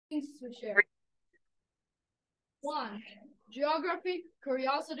things to share. 1. Geography,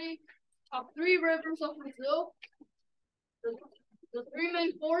 curiosity, top 3 rivers of Brazil, the 3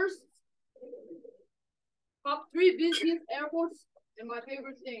 main forests, top 3 busiest airports, and my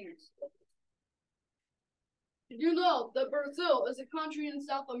favorite things. Did you know that Brazil is a country in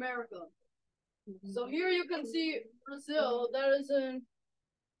South America? So here you can see Brazil that is in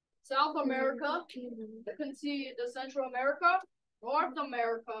South America. You can see the Central America, North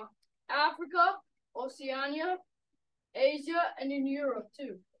America, Africa, Oceania, Asia, and in Europe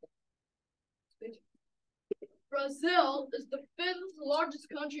too. Brazil is the 5th largest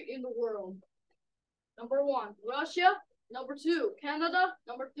country in the world. Number 1, Russia. Number 2, Canada.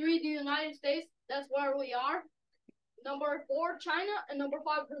 Number 3, the United States. That's where we are. Number 4, China. And number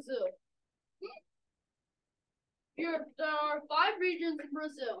 5, Brazil. Here, there are 5 regions in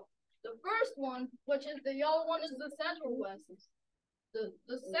Brazil. The first one, which is the yellow one, is the Central West.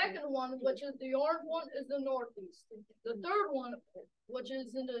 The second one, which is the orange one, is the Northeast. The third one, which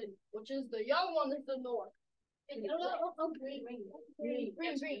is the yellow one, is the North.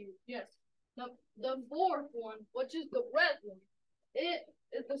 Green. Yes. The fourth one, which is the red one, it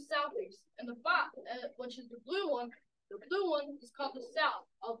is the Southeast. And the which is the blue one is called the South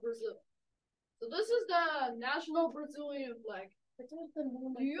of Brazil. So this is the national Brazilian flag.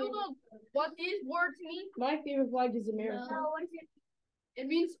 Do you know what these words mean? My favorite flag is America. No, what is it? It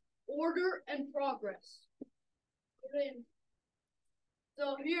means order and progress.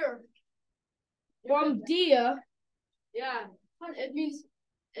 So here, Bom dia. Yeah, it means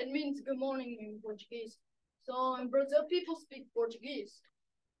good morning in Portuguese. So in Brazil, people speak Portuguese.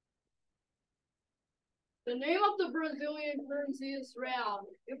 The name of the Brazilian currency is real.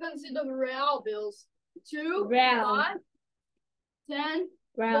 You can see the real bills: 2, Real. 5, 10,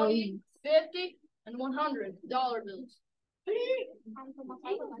 20, 50, and $100 bills. Do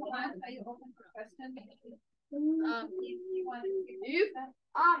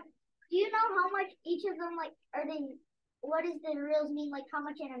you know how much each of them what does the reals mean? Like how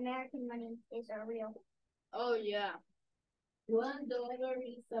much in American money is a real? Oh yeah. $1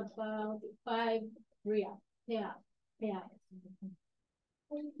 is about 5 real. Yeah.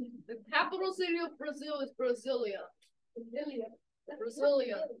 The capital city of Brazil is Brasilia.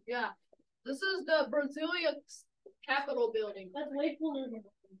 Brasilia. Yeah. This is the Brasilia Capitol building. That's way cooler than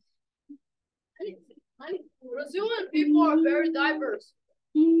Brazilian people are very diverse.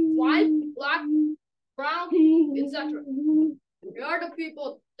 White, black, brown, etc. They are the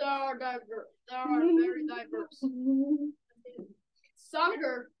people that are diverse. That are very diverse.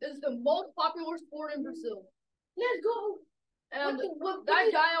 Soccer is the most popular sport in Brazil. Let's go. And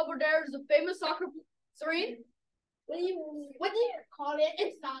that guy over there is a famous soccer. Sorry? What do you call it?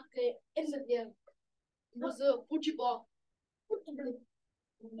 It's not it. It's a game. Brazil, football. Sorry,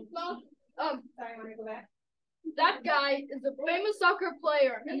 I want to go back. That guy is a famous soccer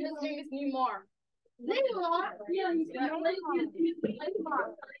player, and his name is Neymar. Neymar? Yeah, he's Neymar.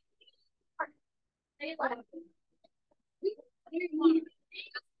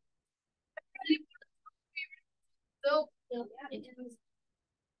 So,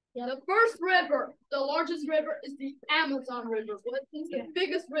 the first river, the largest river, is the Amazon River, which is the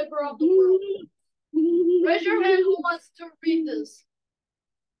biggest river of the world. Raise your hand who wants to read this.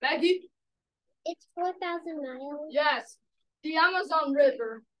 Maggie? It's 4,000 miles. Yes, the Amazon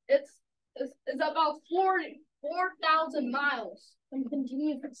River. It's about 4,000 miles. And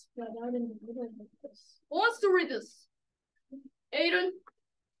continue to spread out in the middle of this. Who wants to read this? Aiden?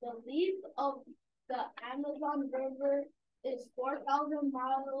 The length of the Amazon River is 4,000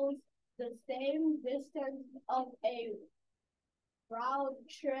 miles, the same distance of a round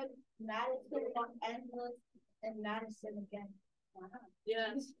trip, Madison, Los Angeles, and Madison again. Wow.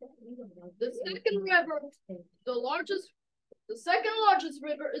 Yes. The second largest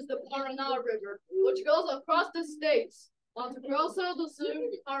river is the Paraná River, which goes across the states: Mato Grosso do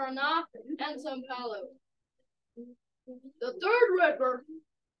Sul, Paraná, and São Paulo. The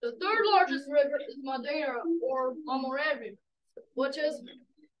third largest river is Madeira or Amorebi, which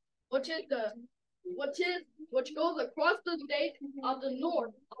goes across the state of the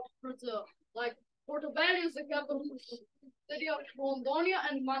north of Brazil. Like Porto Velho is the capital city of Rondônia,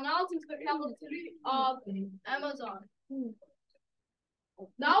 and Manaus is the capital city of Amazon.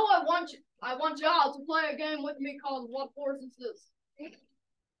 Now I want y'all to play a game with me called What Forest Is This?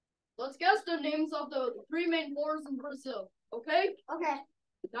 Let's guess the names of the 3 main forests in Brazil. Okay? Okay.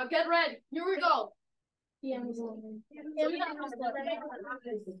 Now get ready. Here we go. The Amazon.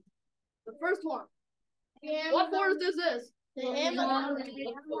 The first one. What forest is this? The Amazon.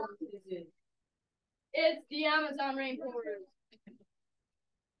 It's the Amazon rainforest.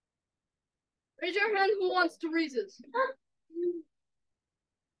 Raise your hand who wants to read this.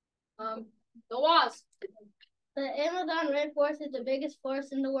 Thomaz. The Amazon rainforest is the biggest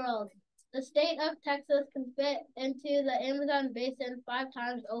forest in the world. The state of Texas can fit into the Amazon basin 5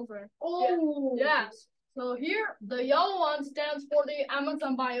 times over. Oh, yes. So here, the yellow one stands for the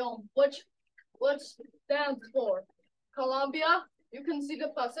Amazon biome, which stands for Colombia. You can see the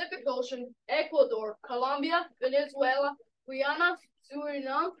Pacific Ocean, Ecuador, Colombia, Venezuela, Guyana,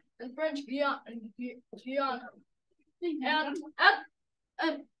 Suriname, and French Guiana.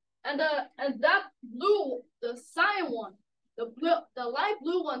 And that blue, the cyan one, the light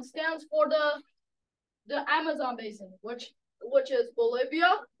blue one stands for the Amazon basin, which is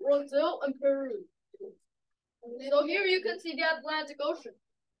Bolivia, Brazil, and Peru. So here you can see the Atlantic Ocean.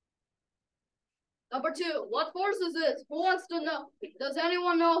 Number 2, what forest is this? Who wants to know? Does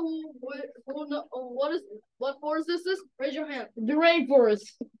anyone know what forest this is? Raise your hand. The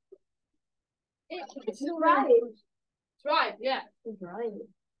rainforest. It's right. That's right, yeah. It's right.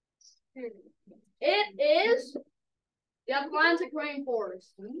 It is the Atlantic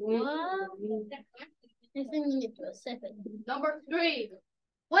rainforest. What? I think you need to a second. Number 3.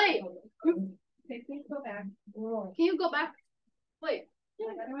 Wait. Okay, please go back. Can you go back? Wait.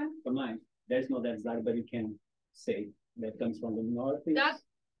 For mine, there's no desert, but you can say that comes from the northeast.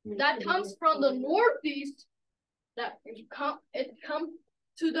 That comes from the northeast. It comes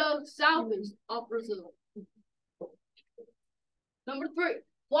to the southeast of Brazil. Number 3.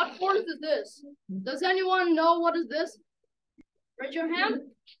 What forest is this? Does anyone know what is this? Raise your hand.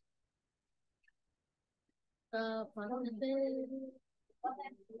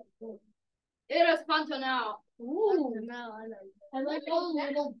 It is Pantanal. Ooh. I like all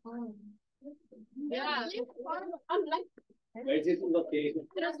little palms. Yeah. Where is it located?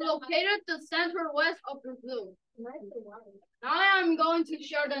 It is located the center west of Brazil. Now I am going to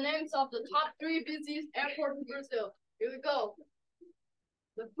share the names of the top 3 busiest airports in Brazil. Here we go.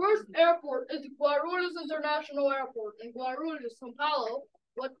 The first airport is Guarulhos International Airport in Guarulhos, São Paulo.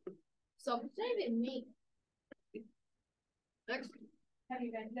 Next. Have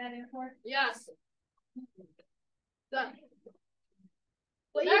you been to that airport? Yes. The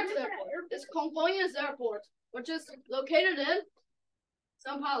next airport is Congonhas Airport, which is located in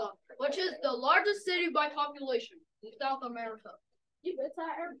São Paulo, which is the largest city by population in South America. You been to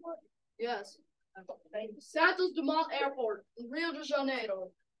that airport? Yes. Santos Dumont Airport in Rio de Janeiro,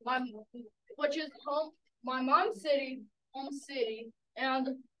 which is my mom's home city,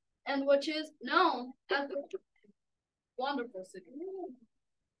 and which is known as the wonderful city.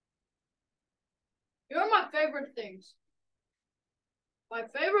 Here are my favorite things. My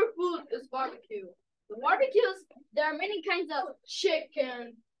favorite food is barbecue. The barbecues, there are many kinds of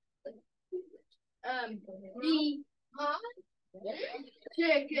chicken, beef,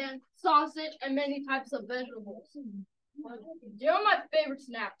 chicken, sausage, and many types of vegetables. Here are my favorite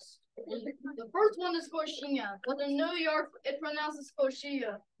snacks. The first one is coxinha, but in New York it pronounces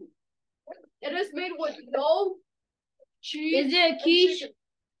coxinha. It is made with dough, cheese. Is it quiche?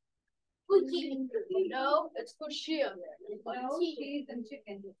 No, it's coxinha. Cheese and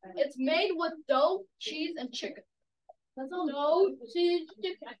chicken. It's made with dough, cheese, and chicken. No, cheese,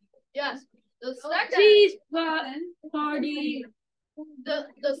 chicken. Yes. The second Cheese party.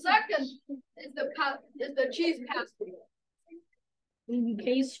 the second is the cheese pastry,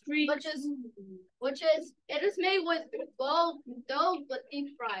 Pastry. which is it is made with dough but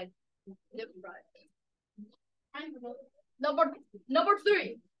deep fried. Number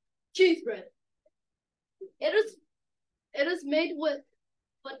 3, cheese bread. It is made with,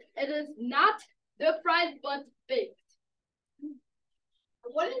 but it is not deep fried but baked.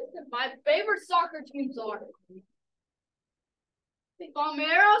 What is my favorite soccer teams are?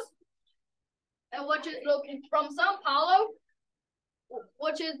 Palmeiras, and which is located from São Paulo,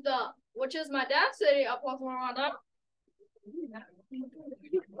 which is my dad's city of Guatemala.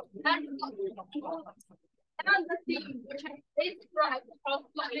 And the team which has eight stripes of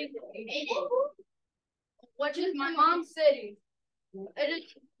flying, which is my mom's city. It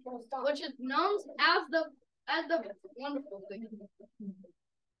is which is known as the wonderful thing.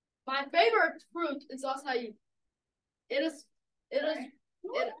 My favorite fruit is acai. It is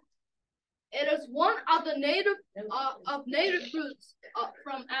one of the native fruits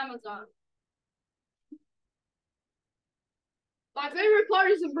from Amazon. My favorite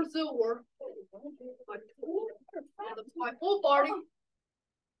parties in Brazil were my pool party.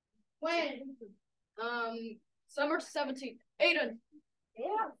 When? Summer 17th. Aiden.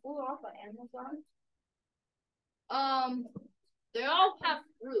 Yeah, full off of Amazon. They all have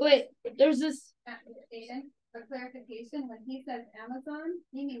fruits. Wait, there's this. for clarification, when he says Amazon,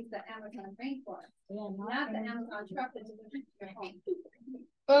 he means the Amazon rainforest, not the Amazon truck that delivers to your home.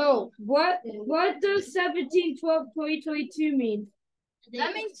 Oh, what does 17/12/2022 mean?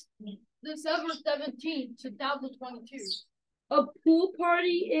 That means December 17, 2022. A pool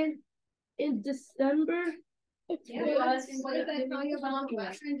party in December? Yeah, what did I tell you about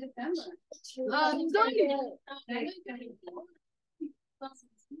Western December?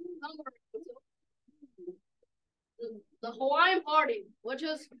 The Hawaiian party, which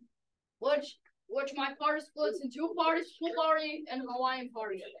my party splits in two parties, pool party and Hawaiian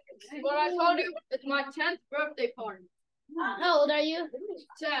party. What I told you, it's my 10th birthday party. How old are you?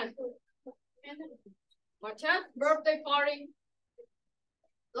 10. My 10th birthday party.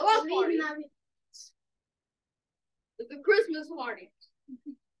 The last party is the Christmas party,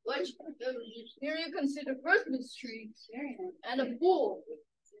 which here you can see the Christmas tree and a pool.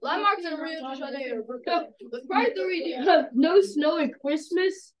 Landmarks in Rio de Janeiro. With Christ the Redeemer. No snow at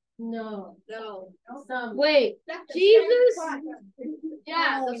Christmas? No. Wait, Jesus?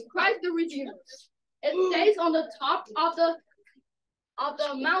 Yeah, that's Christ the Redeemer. It stays on the top of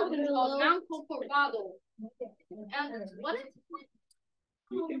the mountain called Mount Corcovado. And what is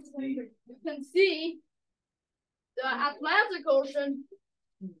you can see the Atlantic Ocean,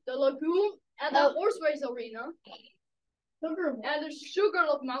 the lagoon, and the horse race arena, and the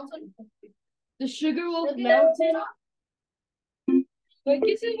Sugarloaf Mountain. The Sugarloaf Mountain? Like,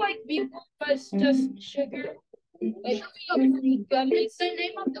 is it like people plus just sugar? Like, It's the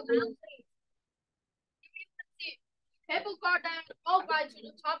name of the mountain. You can see cable car down all by to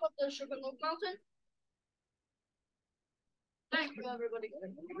the top of the Sugarloaf Mountain. Thank you, everybody.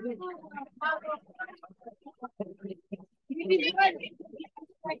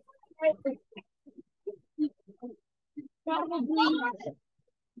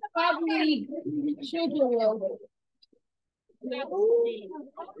 Probably Sugarloaf.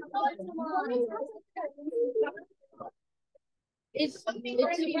 It's supposed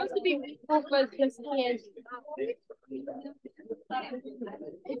to be focused because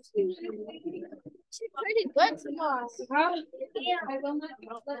It's pretty good, Thomaz. how I'm not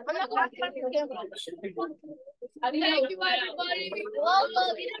going to touch the camera. Thank you, everybody. Well,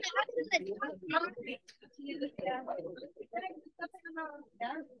 we don't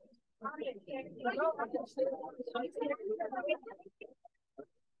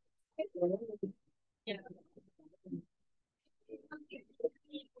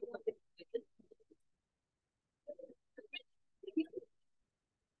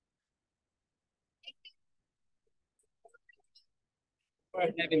For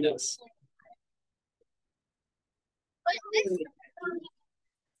having us.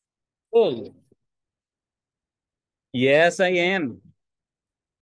 Oh. Yes, I am.